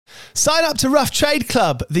Sign up to Rough Trade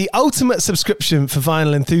Club, the ultimate subscription for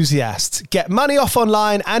vinyl enthusiasts. Get money off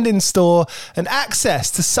online and in-store and access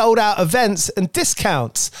to sold-out events and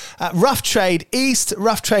discounts at Rough Trade East,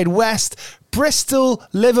 Rough Trade West, Bristol,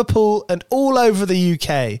 Liverpool, and all over the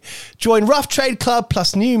UK. Join Rough Trade Club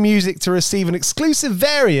plus new music to receive an exclusive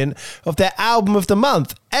variant of their album of the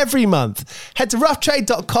month every month. Head to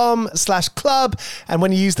roughtrade.com/club, and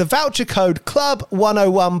when you use the voucher code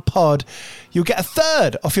CLUB101POD, you'll get a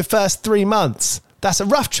third off your first 3 months. That's at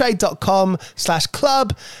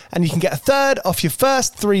roughtrade.com/club, and you can get a third off your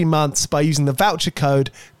first 3 months by using the voucher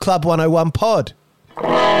code CLUB101POD.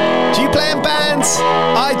 Do you play in bands?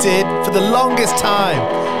 I did for the longest time,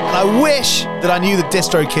 and I wish that I knew that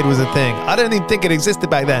DistroKid was a thing. I don't even think it existed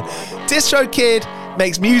back then. DistroKid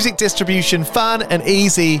makes music distribution fun and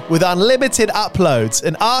easy with unlimited uploads,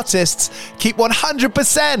 and artists keep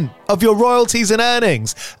 100% of your royalties and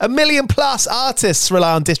earnings. 1 million plus artists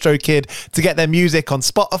rely on DistroKid to get their music on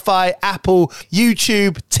Spotify, Apple,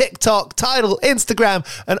 YouTube, TikTok, Tidal, Instagram,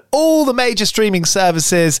 and all the major streaming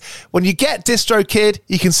services. When you get DistroKid,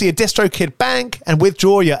 you can see a DistroKid bank and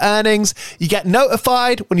withdraw your earnings. You get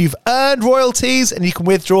notified when you've earned royalties, and you can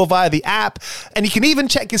withdraw via the app. And you can even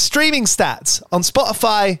check your streaming stats on Spotify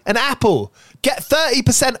and Apple. Get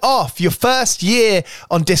 30% off your first year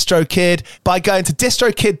on DistroKid by going to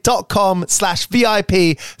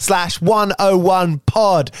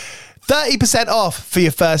distrokid.com/VIP/101pod. 30% off for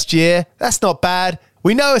your first year. That's not bad.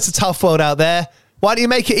 We know it's a tough world out there. Why don't you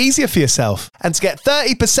make it easier for yourself? And to get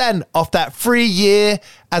 30% off that free year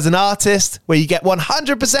as an artist, where you get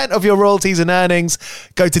 100% of your royalties and earnings,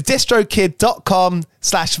 go to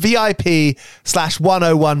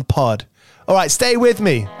distrokid.com/VIP/101pod. All right, stay with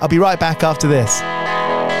me. I'll be right back after this.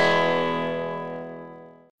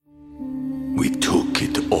 We took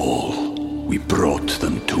it all. We brought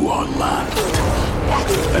them to our land.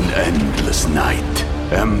 An endless night,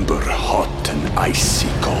 ember hot and icy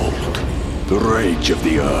cold. The rage of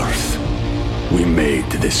the earth. We made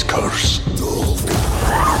this curse.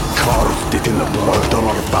 Carved it in the blood on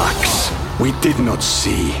our backs. We did not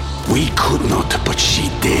see. We could not, but she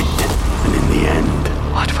did. And in the end...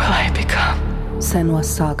 What will I become? Senua's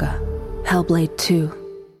Saga. Hellblade 2.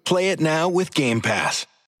 Play it now with Game Pass.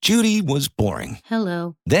 Judy was boring.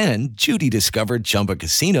 Hello. Then Judy discovered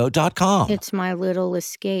ChumbaCasino.com. It's my little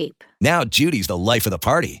escape. Now Judy's the life of the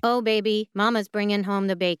party. Oh, baby, mama's bringing home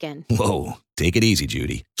the bacon. Whoa, take it easy,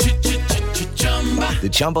 Judy. The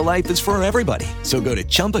Chumba life is for everybody. So go to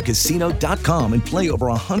ChumbaCasino.com and play over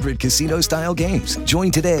 100 casino-style games. Join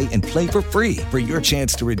today and play for free for your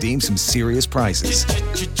chance to redeem some serious prizes.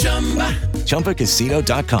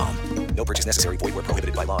 ChumbaCasino.com. No purchase necessary. Void where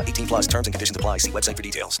prohibited by law. 18 plus terms and conditions apply. See website for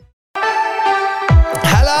details.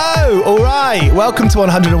 Hello. All right. Welcome to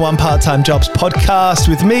 101 Part-Time Jobs podcast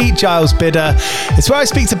with me, Giles Bidder. It's where I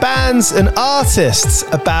speak to bands and artists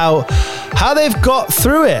about how they've got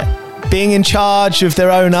through it. Being in charge of their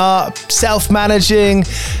own art, self-managing,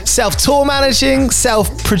 self-tour managing,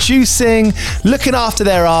 self-producing, looking after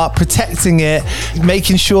their art, protecting it,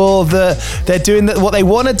 making sure that they're doing what they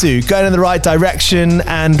want to do, going in the right direction,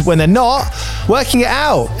 and when they're not, working it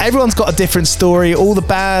out. Everyone's got a different story. All the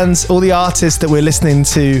bands, all the artists that we're listening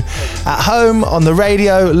to at home, on the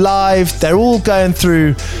radio, live, they're all going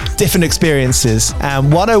through different experiences.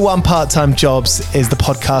 And 101 Part-Time Jobs is the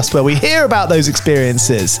podcast where we hear about those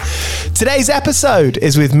experiences. Today's episode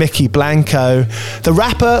is with Mykki Blanco, the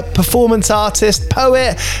rapper, performance artist,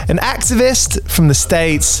 poet, and activist from the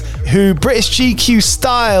States, who British GQ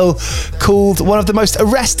Style called one of the most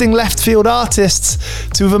arresting left field artists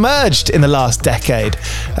to have emerged in the last decade.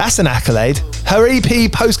 That's an accolade. Her EP,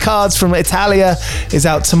 Postcards from Italia, is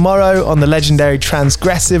out tomorrow on the legendary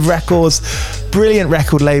Transgressive Records, brilliant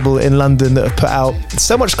record label in London that have put out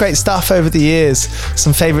so much great stuff over the years.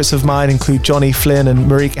 Some favourites of mine include Johnny Flynn and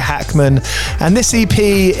Marika Hackman. And this EP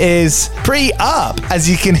is pretty up, as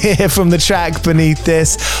you can hear from the track beneath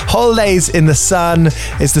this. Holidays in the Sun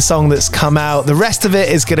is the song that's come out. The rest of it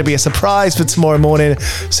is going to be a surprise for tomorrow morning,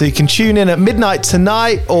 so you can tune in at midnight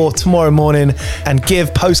tonight or tomorrow morning and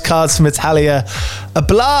give Postcards from Italia a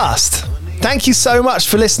blast. Thank you so much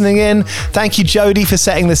for listening in. Thank you, Jody, for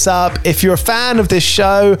setting this up. If you're a fan of this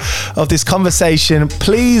show, of this conversation,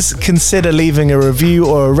 please consider leaving a review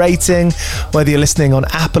or a rating, whether you're listening on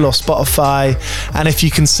Apple or Spotify. And if you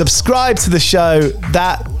can subscribe to the show,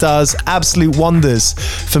 that does absolute wonders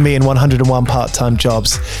for me in 101 Part-Time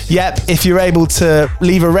Jobs. Yep, if you're able to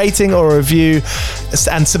leave a rating or a review,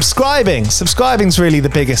 and subscribing's really the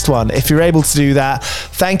biggest one. If you're able to do that,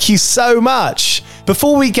 thank you so much.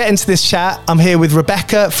 Before we get into this chat, I'm here with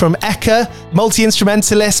Rebecca from Eka,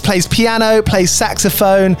 multi-instrumentalist, plays piano, plays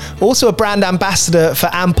saxophone, also a brand ambassador for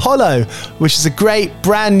Ampolo, which is a great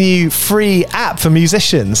brand new free app for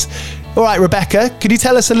musicians. All right, Rebecca, could you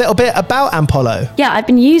tell us a little bit about Ampolo? Yeah, I've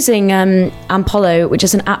been using Ampolo, which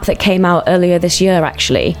is an app that came out earlier this year,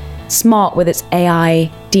 actually. Smart with its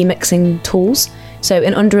AI demixing tools. So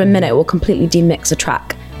in under a minute, it will completely demix a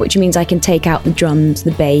track, which means I can take out the drums,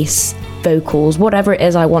 the bass, vocals, whatever it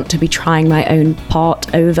is I want to be trying my own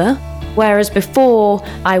part over. Whereas before,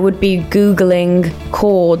 I would be Googling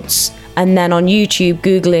chords and then on YouTube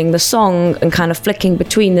Googling the song and kind of flicking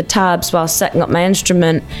between the tabs while setting up my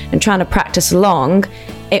instrument and trying to practice along.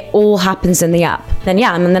 It all happens in the app. And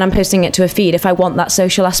then I'm posting it to a feed if I want that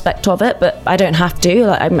social aspect of it, but I don't have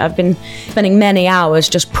to. I've been spending many hours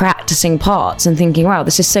just practicing parts and thinking, wow,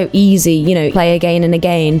 this is so easy, play again and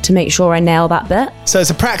again to make sure I nail that bit. So it's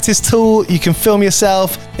a practice tool. You can film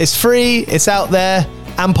yourself. It's free. It's out there.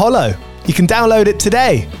 Ampolo. You can download it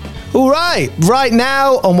today. All right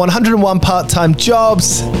now on 101 Part-Time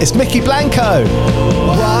Jobs, it's Mykki Blanco.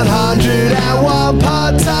 101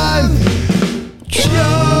 Part-Time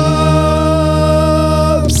Jobs.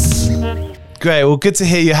 Great. Well, good to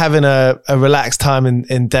hear you're having a relaxed time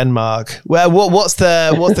in Denmark. Well, what's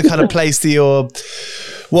the kind of place that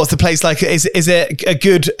what's the place like? Is it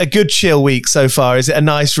a good chill week so far? Is it a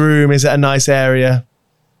nice room? Is it a nice area?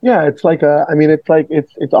 Yeah, it's like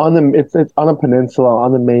it's on a peninsula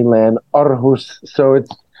on the mainland, Aarhus. So it's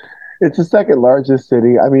the second largest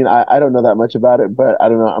city. I mean, I don't know that much about it, but I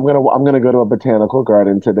don't know. I'm gonna go to a botanical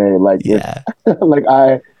garden today.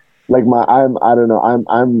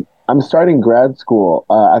 I'm starting grad school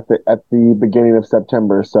at the beginning of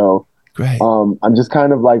September. So great. I'm just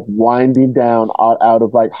kind of like winding down out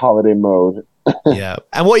of like holiday mode. Yeah.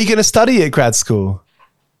 And what are you going to study at grad school?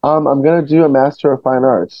 I'm going to do a Master of Fine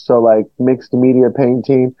Arts. So like mixed media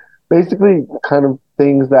painting, basically kind of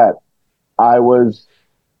things that I was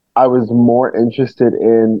more interested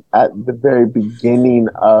in at the very beginning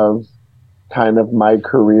of kind of my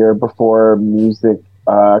career before music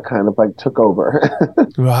kind of like took over.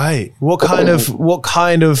 Right. What kind of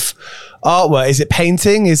artwork? Is it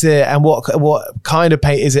painting? Is it, and what kind of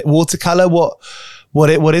paint? Is it watercolor?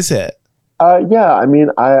 What is it? Yeah, I mean,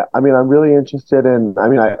 I'm really interested in, I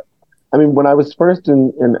mean, when I was first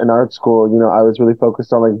in art school, I was really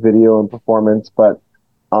focused on like video and performance, but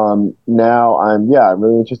now I'm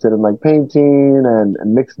really interested in like painting and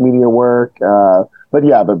mixed media work. But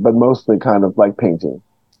mostly kind of like painting.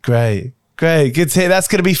 Great. Good to hear. That's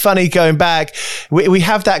going to be funny going back. We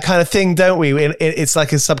have that kind of thing, don't we? It's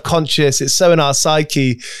like a subconscious. It's so in our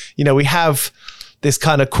psyche. We have this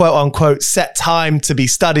kind of quote unquote set time to be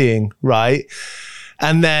studying, right?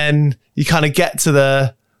 And then you kind of get to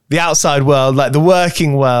the outside world, like the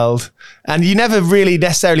working world, and you never really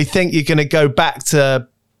necessarily think you're going to go back to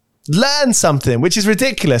learn something, which is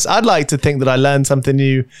ridiculous. I'd like to think that I learn something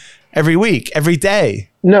new every week, every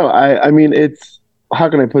day. No, I mean, it's,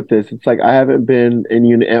 how can I put this? It's like I haven't been in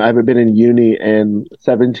uni in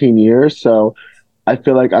 17 years, so I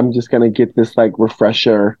feel like I'm just going to get this like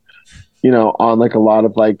refresher on like a lot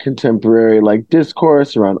of like contemporary like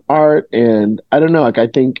discourse around art. And I don't know, like I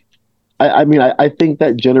think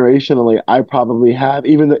that generationally I probably have,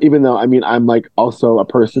 even though I mean I'm like also a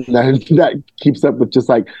person that keeps up with just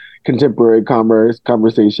like contemporary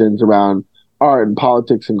conversations around art and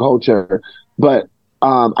politics and culture. But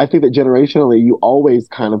I think that generationally you always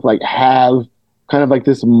kind of like have kind of like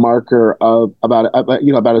this marker of about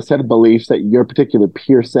a set of beliefs that your particular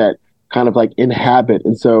peer set kind of like inhabit.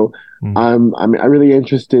 And so I'm really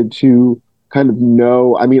interested to kind of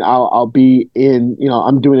know, I mean, I'll be in,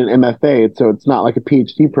 I'm doing an MFA, so it's not like a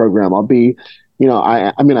PhD program. I'll be,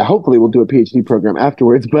 I hopefully will do a PhD program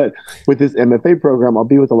afterwards, but with this MFA program, I'll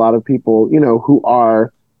be with a lot of people, who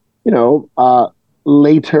are,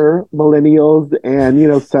 later millennials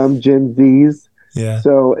and, some Gen Zs. Yeah.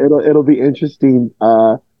 So it'll be interesting.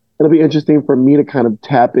 It'll be interesting for me to kind of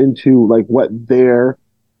tap into like what their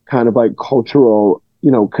kind of like cultural,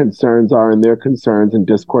 concerns are and their concerns and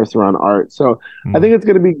discourse around art. So I think it's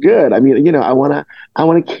going to be good. I mean, I want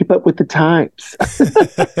to keep up with the times.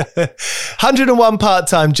 101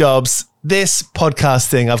 part-time jobs. This podcast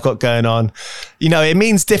thing I've got going on, it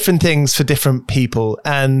means different things for different people.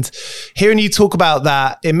 And hearing you talk about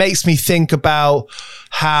that, it makes me think about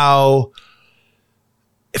how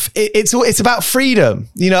it's about freedom.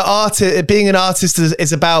 Being an artist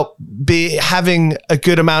is about having a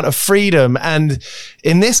good amount of freedom. And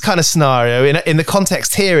in this kind of scenario, in the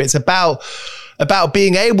context here, it's about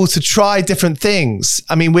being able to try different things.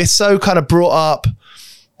 I mean, we're so kind of brought up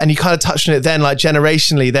and you kind of touched on it then, like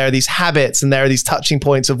generationally, there are these habits and there are these touching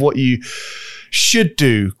points of what you should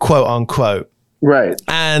do, quote unquote. Right.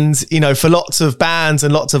 And, for lots of bands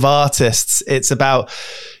and lots of artists, it's about,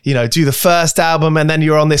 do the first album and then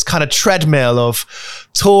you're on this kind of treadmill of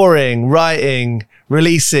touring, writing,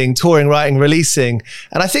 releasing, touring, writing, releasing.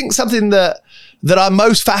 And I think something that I'm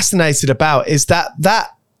most fascinated about is that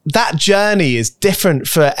journey is different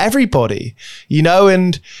for everybody,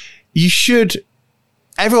 and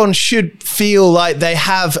everyone should feel like they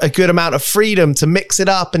have a good amount of freedom to mix it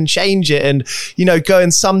up and change it and, go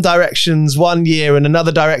in some directions one year and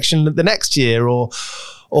another direction the next year or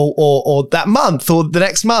that month or the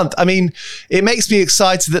next month. I mean, it makes me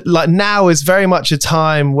excited that like now is very much a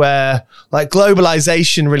time where like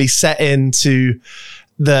globalization really set into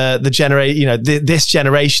the generation, this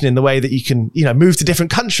generation, in the way that you can, move to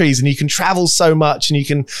different countries and you can travel so much and you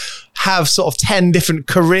can have sort of 10 different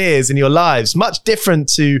careers in your lives, much different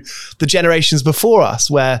to the generations before us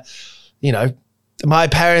where, my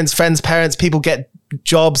parents, friends' parents, people get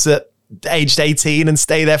jobs at aged 18 and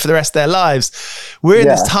stay there for the rest of their lives. We're in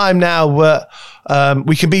this time now where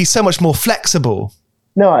we can be so much more flexible.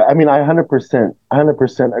 No, I mean, I 100%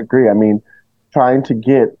 agree. I mean, trying to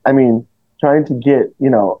get,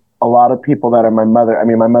 a lot of people that are my mother. I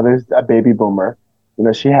mean, my mother's a baby boomer.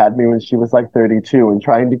 She had me when she was like 32, and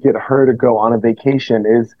trying to get her to go on a vacation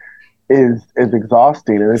is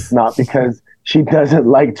exhausting. And it's not because she doesn't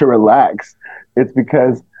like to relax. It's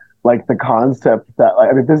because like the concept that,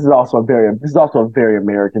 this is also a very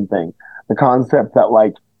American thing. The concept that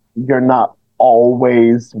like you're not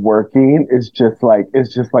always working is just like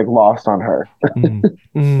lost on her. And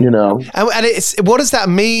it's, what does that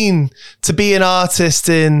mean to be an artist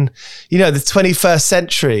in the 21st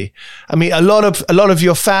century? I mean, a lot of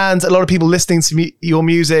your fans, a lot of people listening to your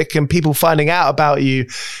music and people finding out about you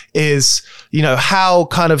is how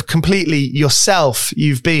kind of completely yourself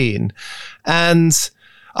you've been. And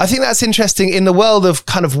I think that's interesting in the world of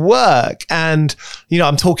kind of work. And,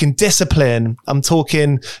 I'm talking discipline. I'm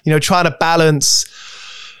talking, trying to balance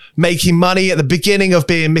making money at the beginning of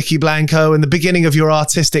being Mykki Blanco and the beginning of your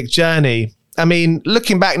artistic journey. I mean,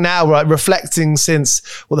 looking back now, right, reflecting since,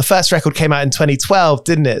 the first record came out in 2012,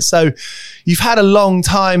 didn't it? So you've had a long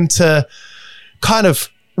time to kind of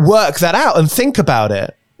work that out and think about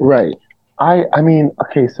it. Right. I mean,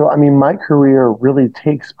 my career really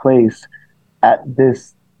takes place at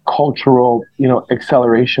this cultural,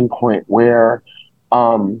 acceleration point where,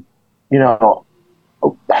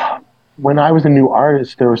 when I was a new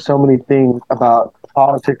artist, there were so many things about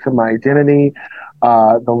politics of my identity,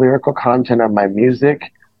 the lyrical content of my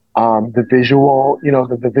music, the visual,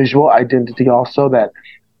 the visual identity also that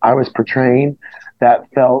I was portraying that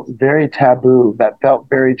felt very taboo, that felt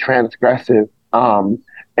very transgressive,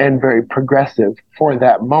 and very progressive for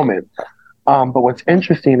that moment. But what's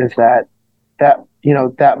interesting is that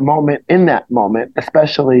in that moment,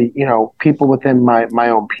 especially, people within my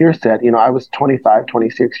own peer set, I was 25,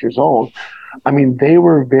 26 years old. I mean, they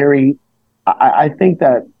were I think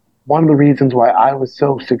that one of the reasons why I was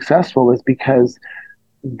so successful is because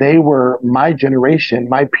they were my generation,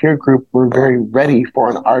 my peer group were very ready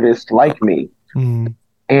for an artist like me. Mm.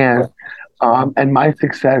 And my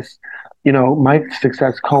success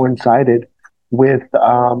coincided with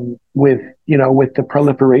the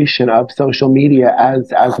proliferation of social media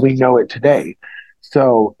as we know it today.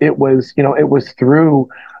 So it was through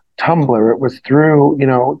Tumblr, it was through,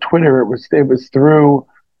 Twitter, it was through,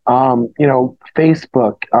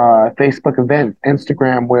 Facebook events,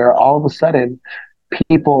 Instagram, where all of a sudden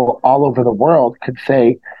people all over the world could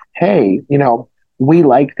say, hey, we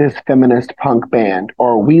like this feminist punk band,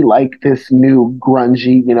 or we like this new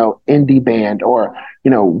grungy, indie band, or,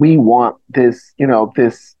 we want this,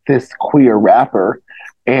 this queer rapper,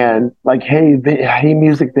 and like, hey,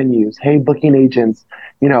 music venues, hey, booking agents,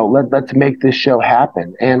 let's make this show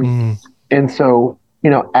happen. And so,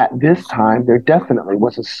 at this time, there definitely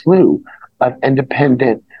was a slew of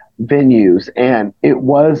independent venues, and it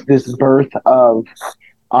was this birth of,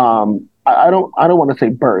 I don't want to say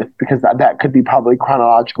birth, because that could be probably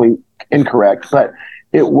chronologically incorrect, but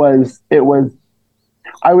it was,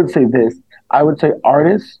 I would say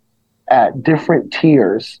artists at different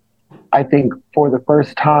tiers, I think for the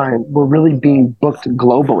first time, were really being booked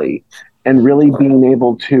globally and really being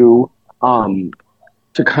able to kind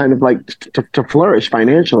of like to flourish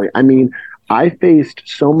financially. I mean, I faced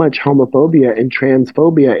so much homophobia and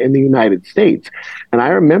transphobia in the United States. And I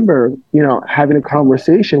remember, having a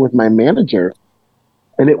conversation with my manager,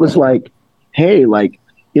 and it was like, hey,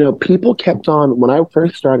 people kept on, when I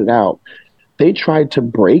first started out, they tried to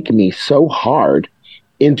break me so hard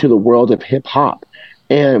into the world of hip hop.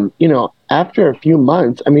 And, after a few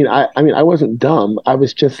months, I wasn't dumb. I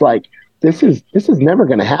was just like, this is never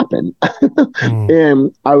going to happen.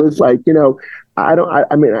 And I was like,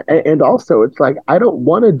 and also it's like, I don't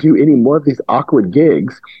want to do any more of these awkward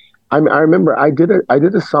gigs. I remember I did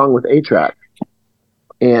a song with A-Track.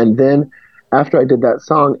 And then after I did that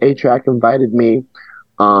song, A-Track invited me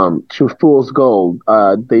to Fool's Gold.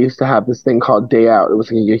 They used to have this thing called Day Out. It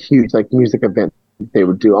was like a huge music event they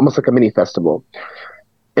would do, almost like a mini festival.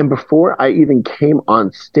 And before I even came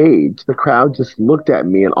on stage, the crowd just looked at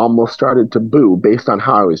me and almost started to boo based on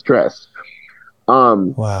how I was dressed.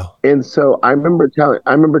 Wow. And so I remember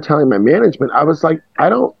telling my management, I was like, I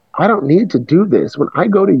don't need to do this. When I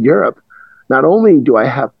go to Europe, not only do I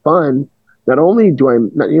have fun, not only do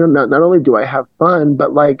I have fun,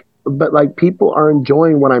 but people are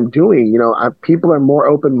enjoying what I'm doing. People are more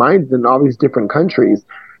open-minded in all these different countries.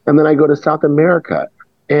 And then I go to South America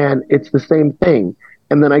and it's the same thing.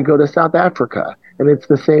 And then I go to South Africa and it's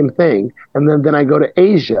the same thing. And then I go to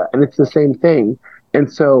Asia and it's the same thing.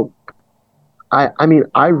 And so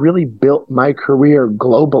I really built my career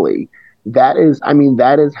globally. That is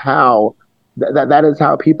how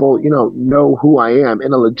people, know who I am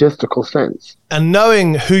in a logistical sense. And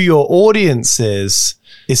knowing who your audience is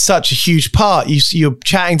such a huge part. You're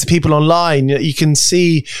chatting to people online. You can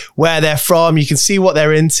see where they're from. You can see what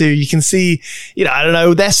they're into. You can see,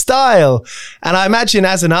 their style. And I imagine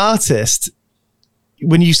as an artist,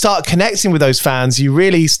 when you start connecting with those fans, you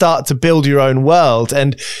really start to build your own world.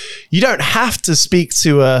 And you don't have to speak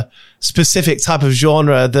to a specific type of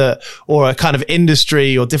genre or a kind of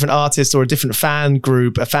industry or different artist or a different fan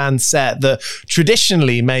group, a fan set that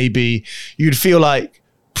traditionally maybe you'd feel like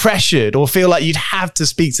pressured or feel like you'd have to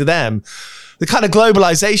speak to them. The kind of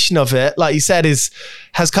globalization of it, like you said, has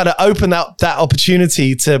kind of opened up that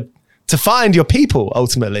opportunity to find your people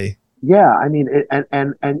ultimately. Yeah, and then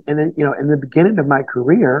in the beginning of my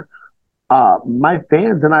career, my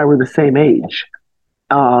fans and I were the same age.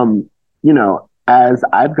 As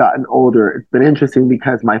I've gotten older, it's been interesting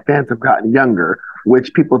because my fans have gotten younger,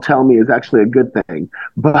 which people tell me is actually a good thing.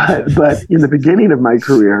 But in the beginning of my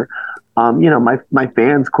career, my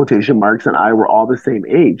fans, quotation marks, and I were all the same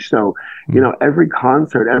age. So, every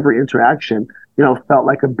concert, every interaction, felt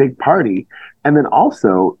like a big party. And then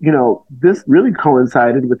also, this really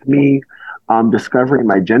coincided with me discovering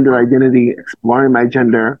my gender identity, exploring my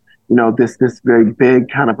gender, this very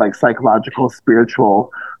big kind of psychological,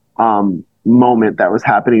 spiritual moment that was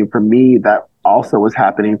happening for me that also was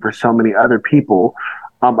happening for so many other people,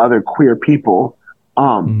 other queer people.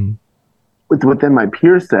 Within my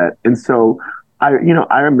peer set. And so I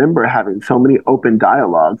remember having so many open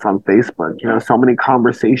dialogues on Facebook, so many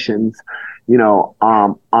conversations,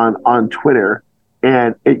 on Twitter.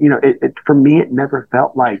 And it for me, it never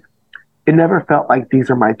felt like these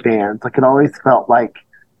are my fans. It always felt like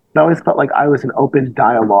I was in open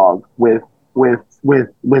dialogue with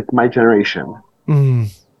my generation.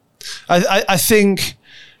 I think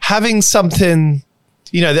having something,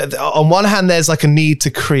 on one hand, there's a need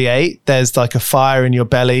to create. There's a fire in your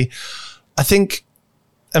belly.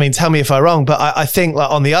 Tell me if I'm wrong, but I think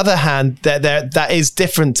on the other hand, that is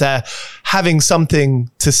different to having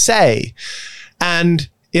something to say. And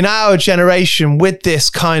in our generation, with this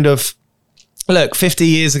kind of, 50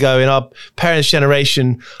 years ago in our parents'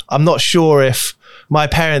 generation, I'm not sure if my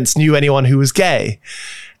parents knew anyone who was gay.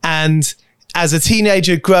 And as a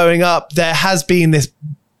teenager growing up, there has been this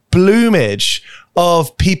bloomage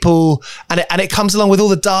of people, and it comes along with all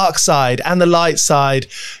the dark side and the light side.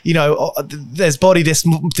 There's body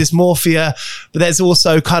dysmorphia, but there's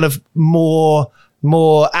also kind of more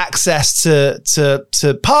access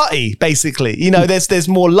to party, basically. There's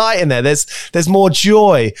more light in there. There's more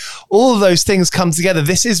joy. All of those things come together.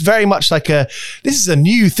 This is very much this is a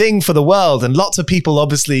new thing for the world, and lots of people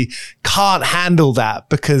obviously can't handle that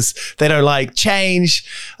because they don't like change.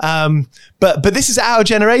 But this is our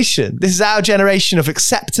generation. This is our generation of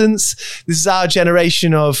acceptance. This is our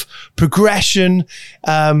generation of progression.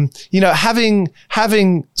 Having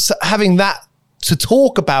that to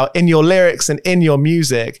talk about in your lyrics and in your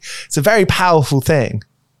music, it's a very powerful thing.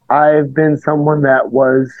 I've been someone that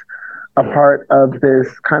was a part of this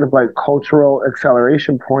kind of cultural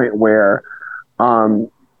acceleration point where,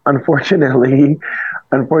 unfortunately,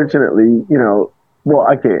 before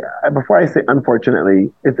I say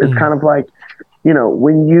unfortunately, it's kind of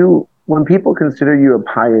when people consider you a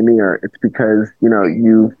pioneer, it's because,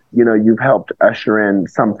 you've helped usher in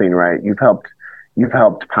something, right? You've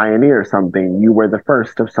helped pioneer something. You were the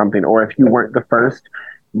first of something, or if you weren't the first,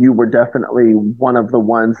 you were definitely one of the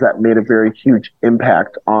ones that made a very huge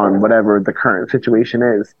impact on whatever the current situation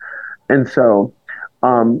is. And so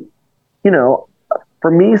You know,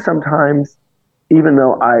 for me, sometimes, even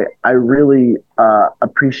though I really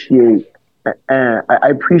appreciate, and I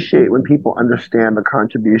appreciate when people understand the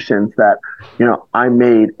contributions that, I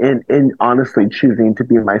made in honestly choosing to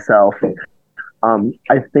be myself.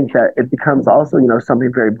 I think that it becomes also,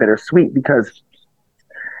 something very bittersweet because,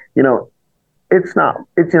 you know,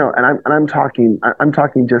 and I'm talking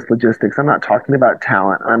just logistics. I'm not talking about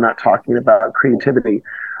talent. I'm not talking about creativity,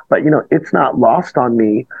 but it's not lost on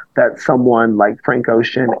me that someone like Frank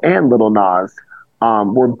Ocean and Little Nas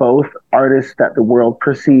were both artists that the world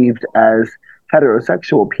perceived as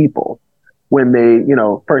heterosexual people when they,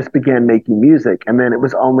 first began making music. And then it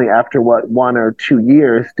was only after 1 or 2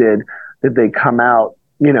 years did they come out,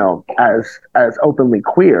 as openly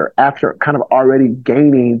queer after kind of already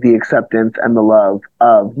gaining the acceptance and the love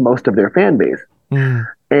of most of their fan base.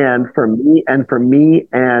 And for me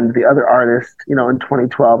and the other artists, in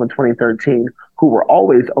 2012 and 2013, who were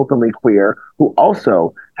always openly queer, who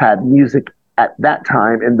also had music at that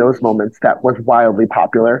time in those moments that was wildly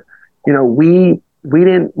popular, we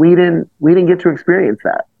didn't get to experience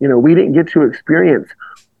that. We didn't get to experience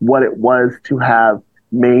what it was to have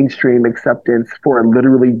mainstream acceptance for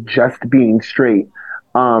literally just being straight,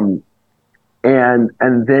 and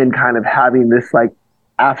then kind of having this like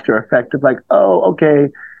after effect of like, oh, okay,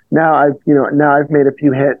 now I've made a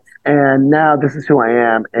few hits and now this is who I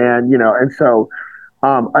am, and so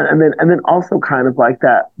and then also kind of like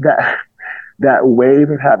that wave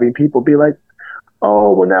of having people be like,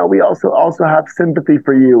 oh, well, now we also have sympathy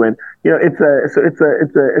for you, and it's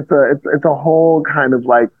a whole kind of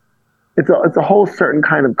like it's a whole certain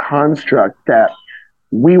kind of construct that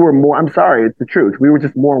we were more. I'm sorry, it's the truth. We were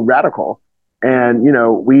just more radical, and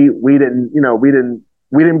we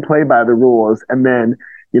didn't play by the rules, and then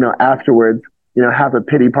afterwards have a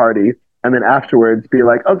pity party, and then afterwards be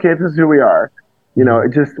like, okay, this is who we are.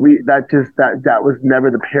 That was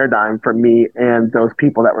never the paradigm for me and those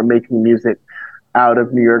people that were making music out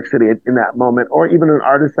of New York City in that moment, or even an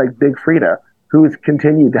artist like Big Frida, who's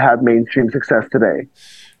continued to have mainstream success today.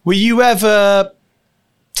 Were you ever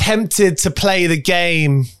tempted to play the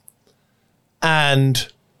game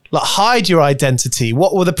and like hide your identity?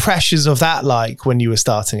 What were the pressures of that like when you were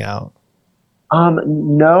starting out?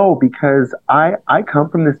 No, because I come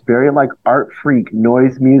from this very like art freak,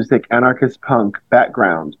 noise music, anarchist punk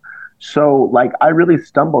background. So like I really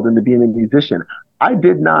stumbled into being a musician. I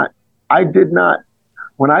did not,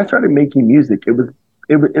 when I started making music, it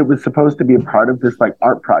was supposed to be a part of this like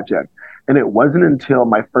art project. And it wasn't until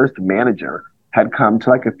my first manager had come to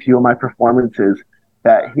like a few of my performances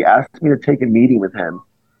that he asked me to take a meeting with him.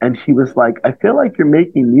 And he was like, I feel like you're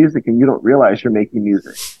making music and you don't realize you're making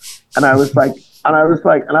music. And I was like,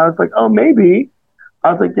 oh, maybe.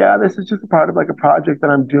 I was like, yeah, this is just a part of like a project that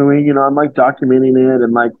I'm doing. I'm like documenting it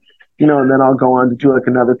and like, and then I'll go on to do like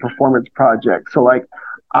another performance project. So like,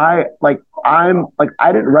 I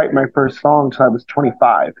didn't write my first song until I was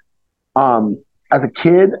 25. As a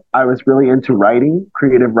kid, I was really into writing,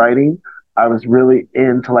 creative writing. I was really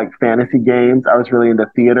into like fantasy games. I was really into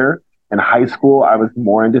theater. In high school, I was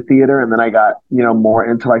more into theater. And then I got, more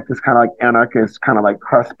into like this kind of like anarchist, kind of like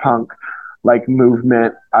crust punk, like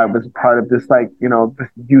movement. I was part of this like, this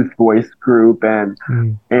youth voice group and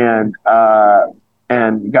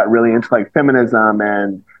got really into like feminism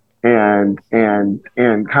and kind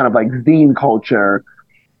of like zine culture.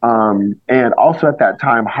 And also at that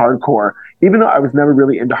time, hardcore. Even though I was never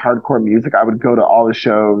really into hardcore music, I would go to all the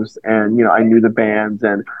shows and, I knew the bands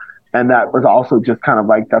and that was also just kind of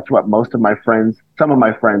like, that's what some of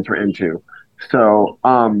my friends were into. So,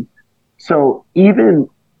 so even,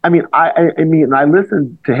 I mean, I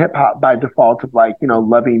listened to hip hop by default of like,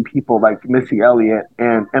 loving people like Missy Elliott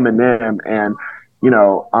and Eminem and,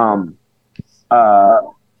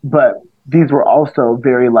 but these were also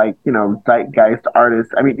very like, zeitgeist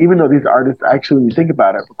artists. I mean, even though these artists actually, when you think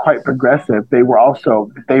about it, were quite progressive, they were also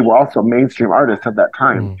mainstream artists at that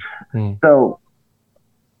time. So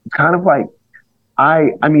it's kind of like,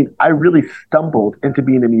 I really stumbled into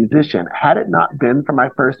being a musician. Had it not been for my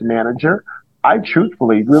first manager, I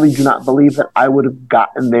truthfully really do not believe that I would have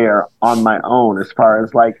gotten there on my own as far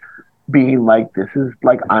as like being like, this is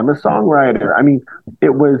like, I'm a songwriter. I mean,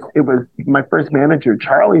 it was my first manager,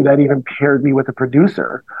 Charlie, that even paired me with a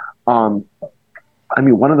producer. One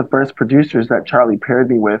of the first producers that Charlie paired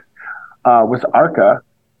me with was Arca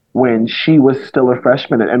when she was still a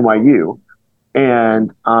freshman at NYU.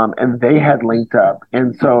 And they had linked up.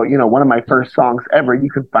 And so, one of my first songs ever, you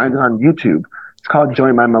can find it on YouTube. It's called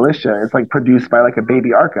Join My Militia. It's like produced by like a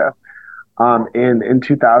baby Arca in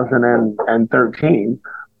 2013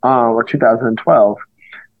 or 2012.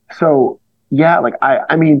 So, yeah, like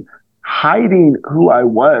I mean, hiding who I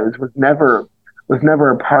was never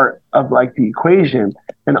a part of like the equation.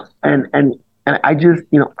 And I just,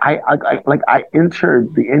 I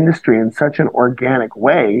entered the industry in such an organic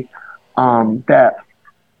way, that,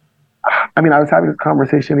 I mean, I was having this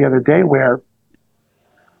conversation the other day where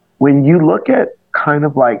when you look at kind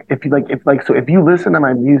of like, if you listen to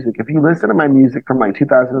my music, from like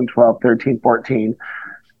 2012, 13, 14,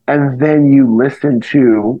 and then you listen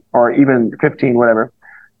to, or even 15, whatever,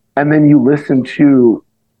 and then you listen to,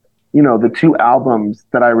 the two albums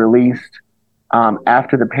that I released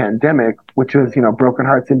after the pandemic, which was, Broken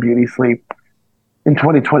Hearts and Beauty Sleep in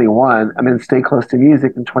 2021, and then Stay Close to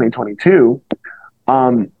Music in 2022,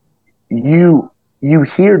 you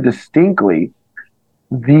hear distinctly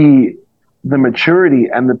the maturity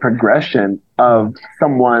and the progression of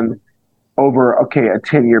someone over, okay, a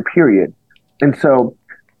 10-year period. And so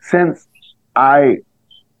since I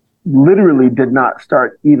literally did not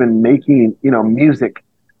start even making, music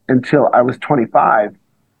until I was 25,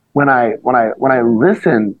 when I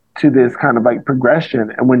listen to this kind of like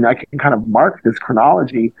progression, and when I can kind of mark this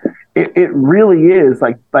chronology, it really is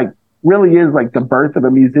like the birth of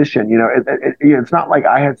a musician. It's not like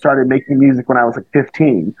I had started making music when I was like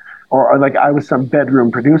 15, or like I was some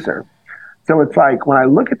bedroom producer. So it's like when I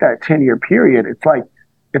look at that 10-year period, it's like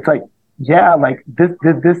yeah, like this is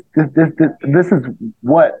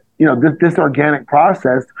what, this organic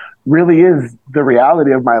process really is the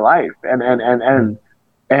reality of my life. And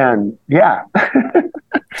yeah.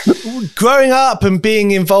 Growing up and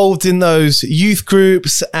being involved in those youth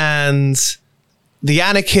groups and the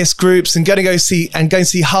anarchist groups, and going to see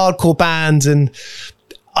hardcore bands, and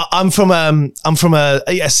I'm from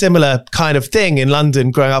a similar kind of thing in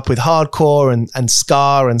London, growing up with hardcore and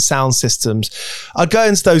ska and sound systems. I'd go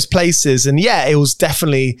into those places, and yeah, it was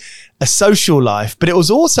definitely a social life, but it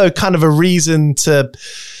was also kind of a reason to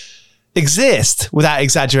exist without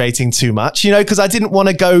exaggerating too much, because I didn't want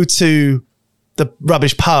to go to the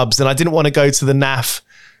rubbish pubs, and I didn't want to go to the naff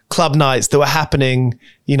club nights that were happening,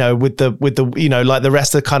 with the like the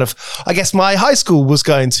rest of kind of, I guess, my high school was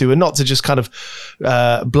going to, and not to just kind of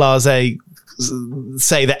blasé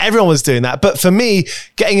say that everyone was doing that. But for me,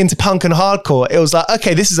 getting into punk and hardcore, it was like,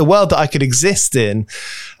 okay, this is a world that I could exist in,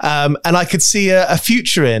 and I could see a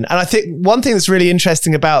future in. And I think one thing that's really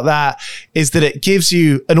interesting about that is that it gives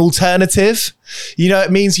you an alternative.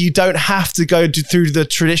 It means you don't have to go through the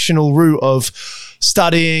traditional route of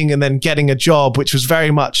studying and then getting a job, which was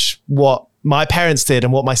very much what my parents did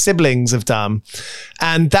and what my siblings have done.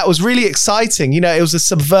 And that was really exciting. It was a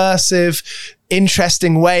subversive,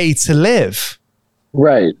 interesting way to live.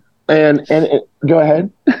 Right. And go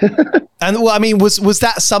ahead. And well, I mean, was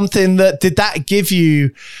that something did that give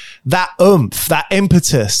you that oomph, that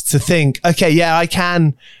impetus to think, okay, yeah, I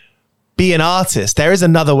can be an artist. There is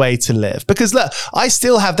another way to live. Because look, I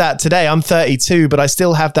still have that today. I'm 32, but I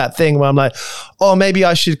still have that thing where I'm like, oh, maybe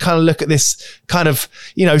I should kind of look at this kind of,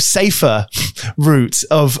 safer route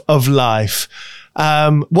of life.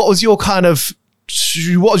 What was your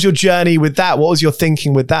journey with that? What was your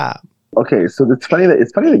thinking with that? Okay, so it's funny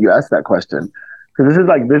that you asked that question, because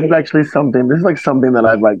this is actually something that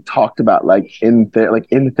I've like talked about like in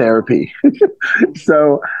therapy.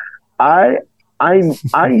 So I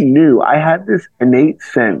knew, I had this innate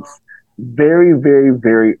sense very, very,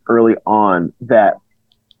 very early on that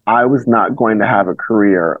I was not going to have a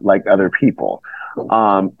career like other people.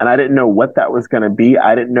 And I didn't know what that was going to be.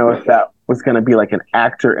 I didn't know if that was going to be like an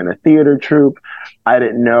actor in a theater troupe. I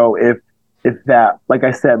didn't know if that, like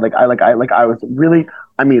I said, I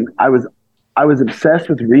was obsessed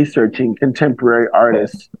with researching contemporary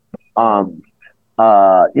artists,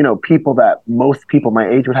 people that most people my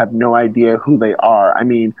age would have no idea who they are. I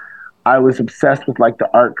mean, I was obsessed with like the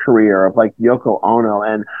art career of like Yoko Ono,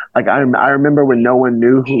 and like I remember when no one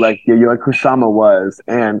knew who like Yayoi Kusama was,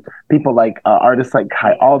 and people like artists like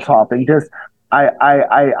Kai Althoff, and just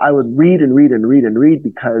I would read and read and read and read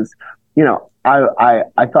because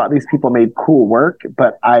I thought these people made cool work,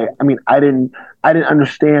 but I didn't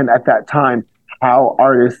understand at that time how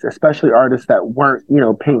artists, especially artists that weren't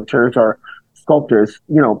painters or sculptors,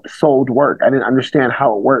 sold work. I didn't understand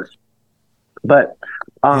how it worked, but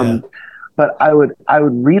I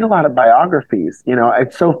would read a lot of biographies.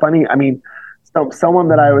 It's so funny. I mean, someone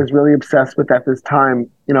that I was really obsessed with at this time,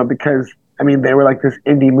 because they were like this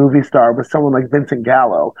indie movie star, was someone like Vincent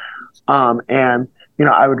Gallo, and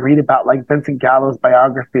I would read about like Vincent Gallo's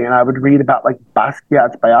biography, and I would read about like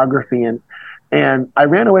Basquiat's biography, and I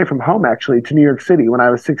ran away from home actually to New York City when I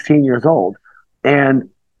was 16 years old, and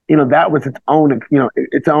that was its own,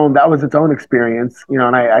 that was its own experience,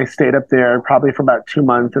 and I stayed up there probably for about 2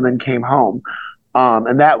 months and then came home.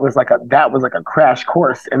 And that was like a crash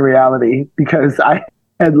course in reality, because I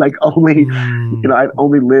had like only, I'd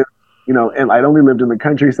only lived, and I'd only lived in the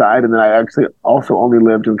countryside, and then I actually also only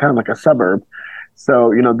lived in kind of like a suburb.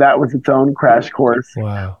 So, that was its own crash course,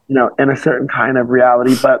 Wow. In a certain kind of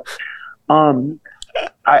reality. But,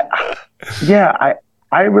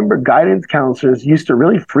 I remember guidance counselors used to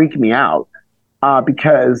really freak me out,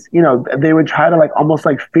 because, they would try to like almost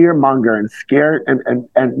like fear monger and scare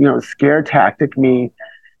and scare tactic me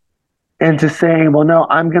into saying, well, no,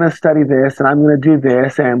 I'm going to study this and I'm going to do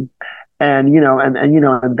this. And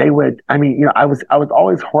they would, I was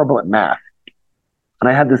always horrible at math. And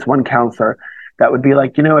I had this one counselor that would be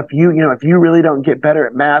like, if you really don't get better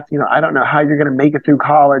at math, I don't know how you're going to make it through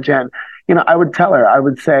college. And, I would tell her, I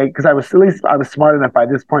would say, because I was smart enough by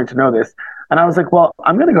this point to know this. And I was like, well,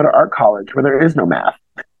 I'm going to go to art college where there is no math.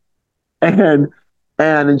 And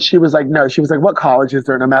she was like, no, she was like, what college is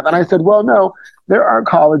there no math? And I said, well, no, there are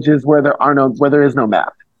colleges where there is no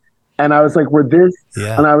math. And I was like, where this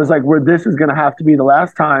is going to have to be the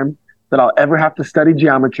last time that I'll ever have to study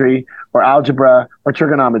geometry or algebra or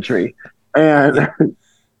trigonometry. And,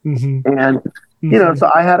 so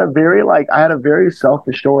I had a very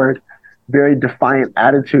self-assured, very defiant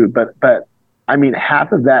attitude, but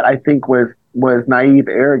half of that I think was naive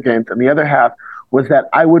arrogance, and the other half was that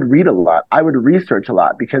I would read a lot, I would research a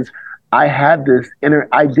lot, because I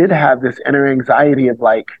did have this inner anxiety of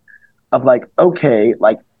okay,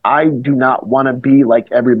 like I do not want to be like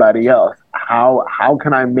everybody else. How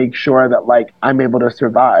can I make sure that like I'm able to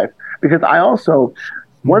survive? Because I also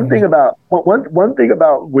one thing about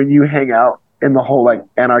when you hang out in the whole like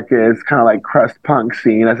anarchist kind of like crust punk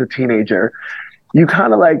scene as a teenager, you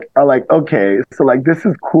kind of like are like, okay, so like this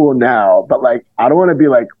is cool now, but like I don't want to be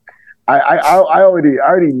like I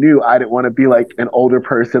already knew I didn't want to be like an older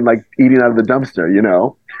person like eating out of the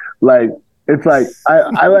dumpster, like it's like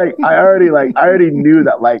I already knew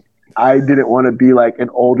that like I didn't want to be like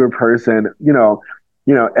an older person,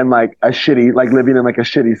 and like a shitty, like living in like a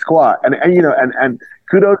shitty squat, and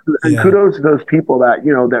kudos to those people that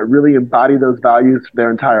that really embody those values for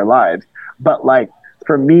their entire lives. But like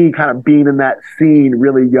for me, kind of being in that scene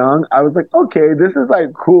really young, I was like, okay, this is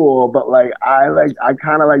like cool, but like I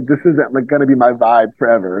kind of like this isn't like going to be my vibe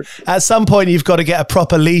forever. At some point, you've got to get a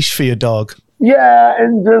proper leash for your dog. Yeah,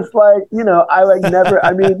 and just like I like never.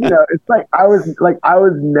 It's like I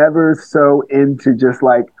was never so into just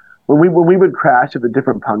like when we would crash at the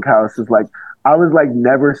different punk houses. Like I was like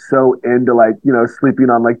never so into like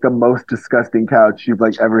sleeping on like the most disgusting couch you've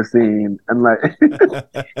like ever seen, and like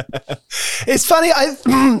it's funny.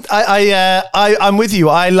 I'm with you.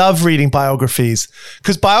 I love reading biographies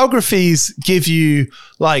because biographies give you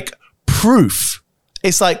like proof.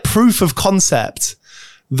 It's like proof of concept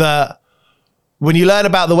that when you learn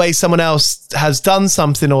about the way someone else has done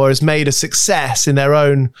something or has made a success in their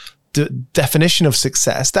own definition of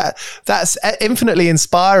success, that's infinitely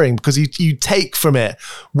inspiring because you take from it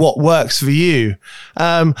what works for you.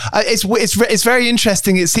 It's very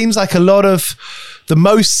interesting. It seems like a lot of the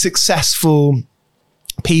most successful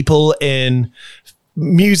people in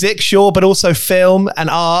music, sure, but also film and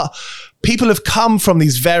art, people have come from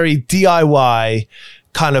these very DIY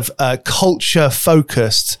kind of culture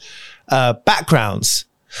focused backgrounds.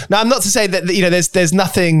 Now, I'm not to say that there's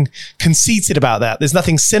nothing conceited about that. There's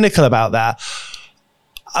nothing cynical about that.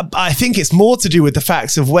 I think it's more to do with the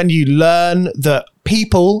facts of when you learn that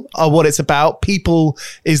people are what it's about, people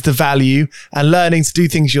is the value, and learning to do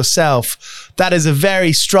things yourself. That is a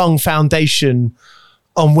very strong foundation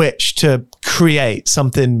on which to create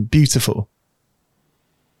something beautiful.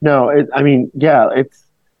 No, there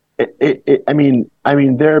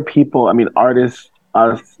are people. Artists.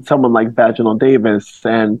 Someone like Vaginal Davis,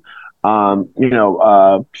 and even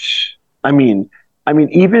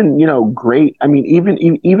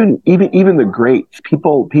the greats,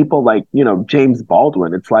 people like James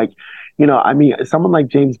Baldwin. It's like someone like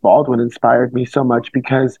James Baldwin inspired me so much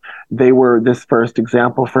because they were this first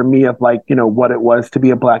example for me of like what it was to be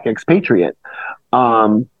a Black expatriate.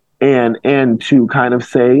 And to kind of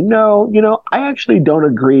say, no, I actually don't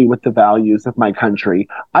agree with the values of my country.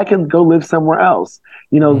 I can go live somewhere else.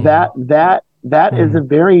 That is a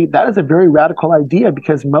very radical idea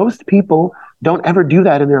because most people don't ever do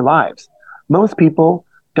that in their lives. Most people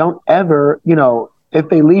don't ever, if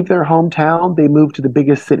they leave their hometown, they move to the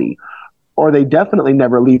biggest city, or they definitely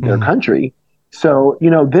never leave their country. So,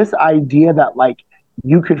 this idea that like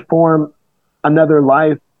you could form another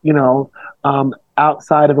life,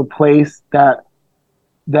 outside of a place that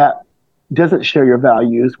doesn't share your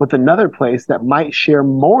values with another place that might share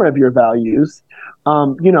more of your values.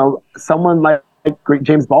 Someone like great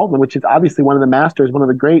James Baldwin, which is obviously one of the masters, one of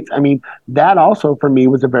the greats. I mean, that also for me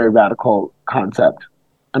was a very radical concept,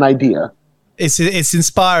 an idea. It's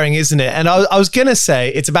inspiring, isn't it? And I was going to say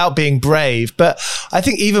it's about being brave, but I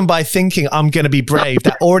think even by thinking I'm going to be brave,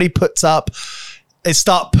 that already puts up, it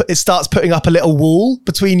starts putting up a little wall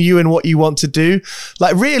between you and what you want to do.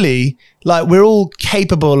 Like really, like we're all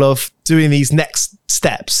capable of doing these next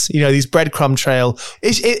steps, these breadcrumb trail.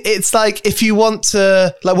 It's like, if you want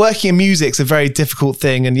to, like, working in music's a very difficult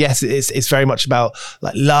thing. And yes, it's very much about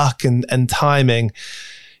like luck and timing.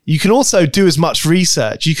 You can also do as much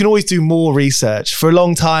research. You can always do more research. For a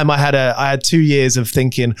long time, I had 2 years of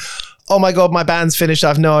thinking, oh my God, my band's finished. I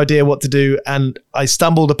have no idea what to do. And I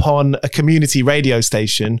stumbled upon a community radio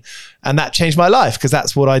station, and that changed my life because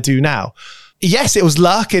that's what I do now. Yes, it was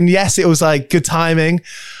luck, and yes, it was like good timing.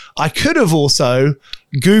 I could have also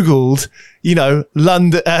Googled,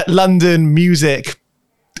 London music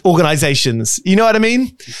organizations. You know what I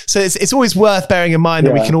mean? So it's always worth bearing in mind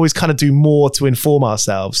that we can always kind of do more to inform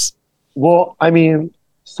ourselves. Well, I mean,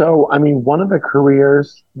 one of the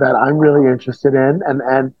careers that I'm really interested in,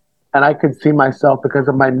 and I could see myself because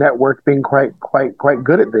of my network being quite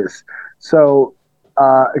good at this. So,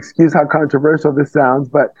 excuse how controversial this sounds,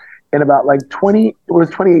 but in about like 2018.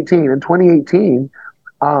 In 2018,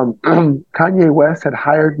 Kanye West had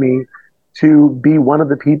hired me to be one of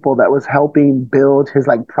the people that was helping build his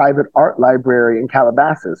like private art library in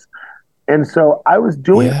Calabasas. And so I was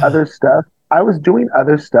doing other stuff. I was doing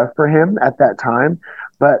other stuff for him at that time,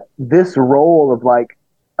 but this role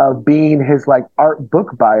of being his like art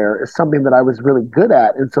book buyer is something that I was really good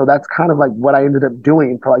at. And so that's kind of like what I ended up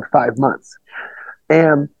doing for like 5 months.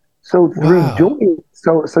 And so through doing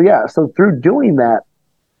that,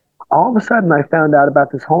 all of a sudden I found out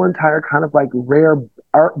about this whole entire kind of like rare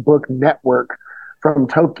art book network from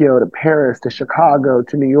Tokyo to Paris to Chicago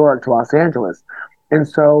to New York to Los Angeles. And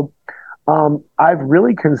so I've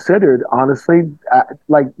really considered, honestly,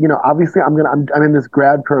 obviously I'm in this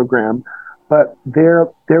grad program, but there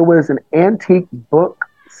was an antique book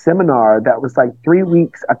seminar that was like 3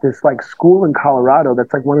 weeks at this like school in Colorado.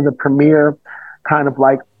 That's like one of the premier kind of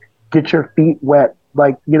like get your feet wet,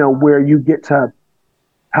 like, where you get to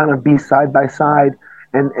kind of be side by side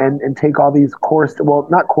and take all these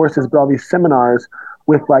not courses, but all these seminars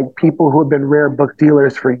with like people who have been rare book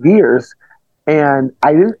dealers for years. And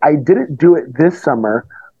I didn't do it this summer,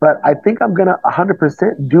 but I think I'm going to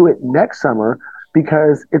 100% do it next summer,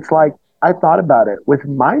 because it's like, I thought about it with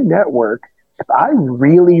my network. If I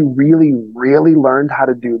really, really, really learned how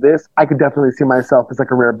to do this, I could definitely see myself as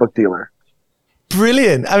like a rare book dealer.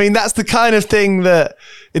 Brilliant. I mean, that's the kind of thing that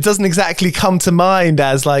it doesn't exactly come to mind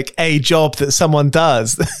as like a job that someone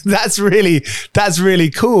does. That's really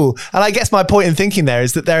cool. And I guess my point in thinking there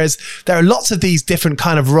is that there are lots of these different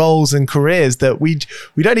kind of roles and careers that we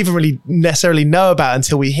don't even really necessarily know about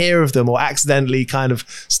until we hear of them or accidentally kind of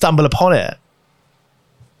stumble upon it.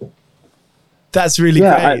 That's really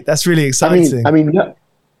great. That's really exciting. I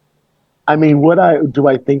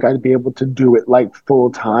think I'd be able to do it like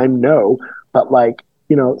full time? No. But like,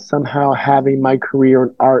 somehow having my career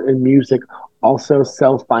in art and music also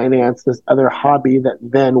self-finance this other hobby that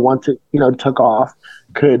then once it, took off,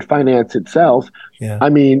 could finance itself. Yeah. I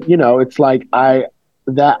mean, it's like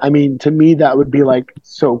to me, that would be like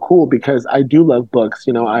so cool, because I do love books.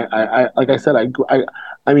 I like I said, I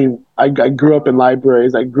grew up in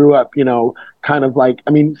libraries. I grew up, kind of like,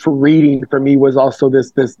 for reading for me was also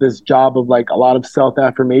this job of like a lot of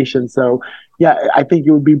self-affirmation. So yeah, I think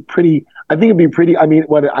it'd be pretty, I'm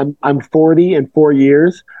 40 in 4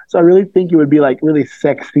 years. So I really think it would be like really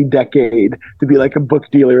sexy decade to be like a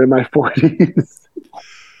book dealer in my 40s.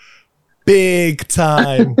 Big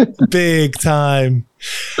time. Big time.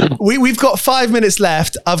 We've got 5 minutes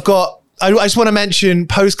left. I just want to mention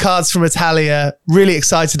Postcards from Italia. Really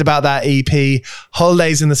excited about that EP.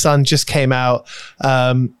 Holidays in the Sun just came out.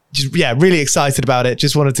 Really excited about it.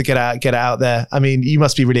 Just wanted to get it out there. I mean, you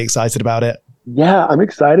must be really excited about it. Yeah, I'm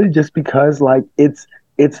excited just because like it's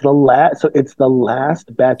the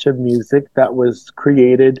last batch of music that was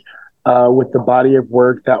created with the body of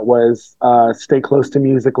work that was Stay Close to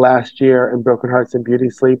Music last year and Broken Hearts and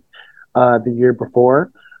Beauty Sleep the year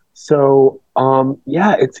before. So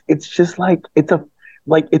it's just like it's a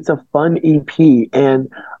fun EP, and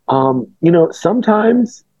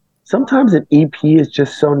sometimes an EP is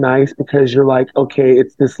just so nice because you're like, okay,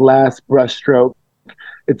 it's this last brushstroke,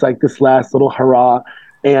 it's like this last little hurrah.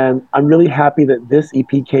 And I'm really happy that this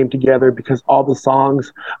EP came together because all the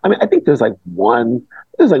songs, I think there's like one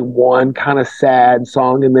there's like one kind of sad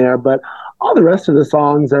song in there, but all the rest of the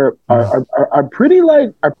songs are pretty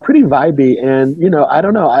vibey. And, you know, I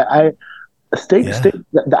don't know.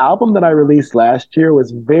 The album that I released last year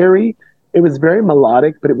was very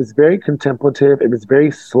melodic, but it was very contemplative. It was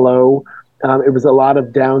very slow. It was a lot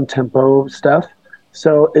of down tempo stuff.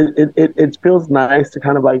 So it feels nice to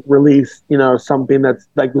kind of like release, you know, something that's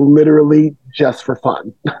like literally just for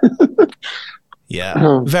fun.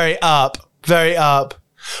 Yeah. Very up.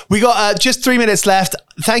 We got just 3 minutes left.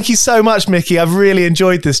 Thank you so much, Mykki. I've really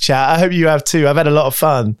enjoyed this chat. I hope you have too. I've had a lot of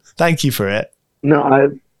fun. Thank you for it. No,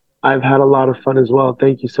 I've had a lot of fun as well.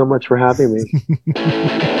 Thank you so much for having me.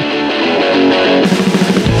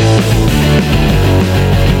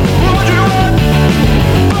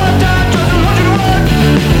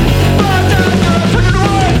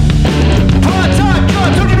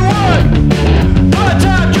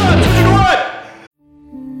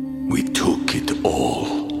 We took it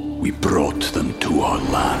all. We brought them to our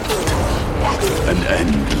land. An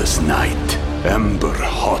endless night, ember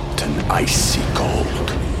hot and icy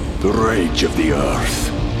cold. The rage of the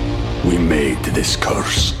earth. We made this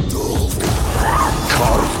curse.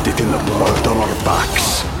 Carved it in the blood on our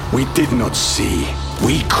backs. We did not see.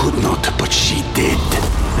 We could not, but she did.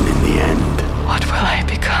 And in the end... What will I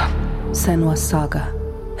become? Senua's Saga.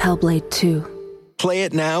 Hellblade 2. Play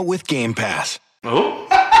it now with Game Pass.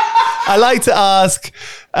 I like to ask,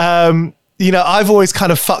 you know, I've always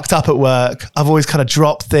kind of fucked up at work. I've always kind of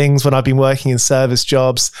dropped things when I've been working in service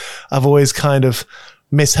jobs. I've always kind of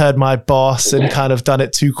misheard my boss and kind of done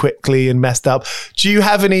it too quickly and messed up. Do you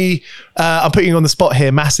have any, I'm putting you on the spot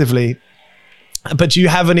here massively, but do you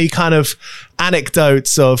have any kind of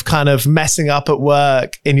anecdotes of kind of messing up at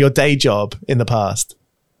work in your day job in the past?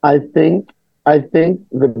 I think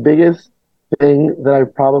the biggest thing that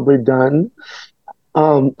I've probably done,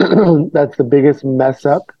 that's the biggest mess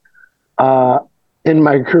up in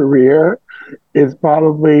my career, is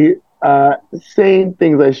probably saying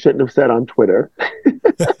things I shouldn't have said on Twitter.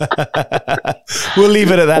 We'll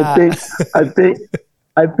leave it at that. I think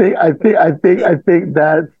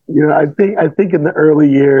that, you know, I think in the early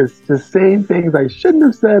years, just saying things I shouldn't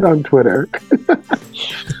have said on Twitter.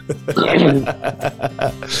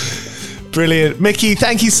 Brilliant. Mykki,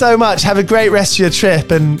 thank you so much. Have a great rest of your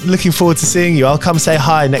trip and looking forward to seeing you. I'll come say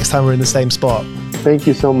hi next time we're in the same spot. Thank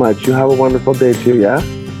you so much. You have a wonderful day too, yeah?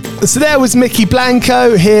 So there was Mykki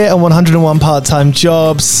Blanco here on 101 Part-Time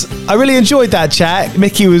Jobs. I really enjoyed that chat.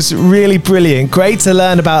 Mykki was really brilliant. Great to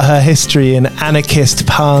learn about her history in anarchist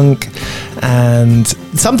punk. And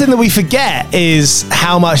something that we forget is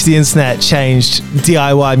how much the internet changed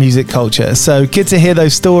DIY music culture. So good to hear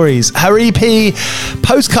those stories. Her EP,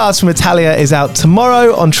 Postcards from Italia, is out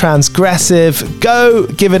tomorrow on Transgressive. Go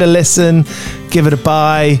give it a listen, give it a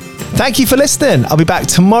buy. Thank you for listening. I'll be back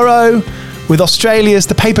tomorrow with Australia's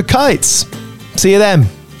The Paper Kites. See you then.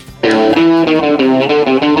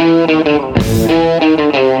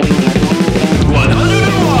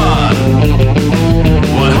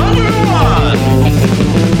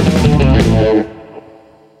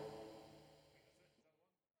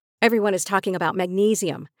 Everyone is talking about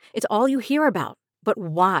magnesium. It's all you hear about. But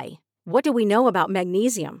why? What do we know about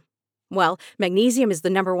magnesium? Well, magnesium is the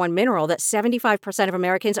 #1 mineral that 75% of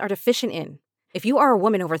Americans are deficient in. If you are a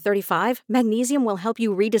woman over 35, magnesium will help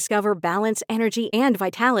you rediscover balance, energy, and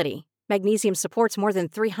vitality. Magnesium supports more than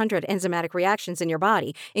 300 enzymatic reactions in your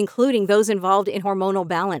body, including those involved in hormonal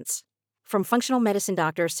balance. From functional medicine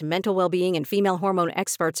doctors to mental well-being and female hormone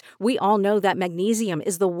experts, we all know that magnesium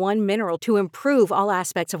is the one mineral to improve all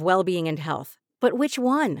aspects of well-being and health. But which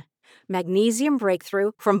one? Magnesium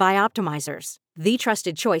Breakthrough from Bioptimizers, the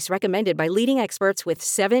trusted choice recommended by leading experts with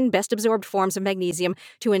 7 best-absorbed forms of magnesium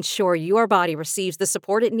to ensure your body receives the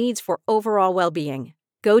support it needs for overall well-being.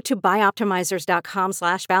 Go to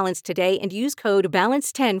bioptimizers.com/balance today and use code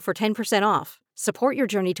BALANCE10 for 10% off. Support your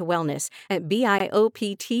journey to wellness at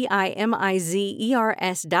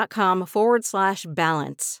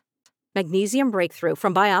bioptimizers.com/balance. Magnesium Breakthrough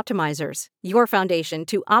from Bioptimizers, your foundation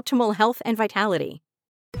to optimal health and vitality.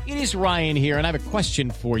 It is Ryan here, and I have a question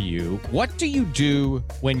for you. What do you do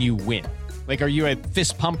when you win? Like, are you a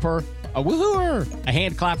fist pumper, a woohooer, a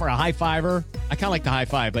hand clapper, a high fiver? I kind of like the high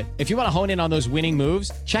five, but if you want to hone in on those winning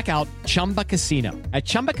moves, check out Chumba Casino. At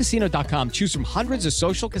ChumbaCasino.com, choose from hundreds of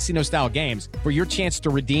social casino-style games for your chance to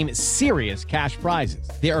redeem serious cash prizes.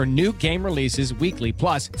 There are new game releases weekly,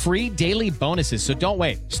 plus free daily bonuses. So don't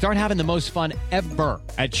wait. Start having the most fun ever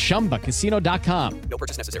at ChumbaCasino.com. No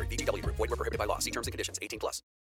purchase necessary. VGW Group. Void where prohibited by law. See terms and conditions. 18+.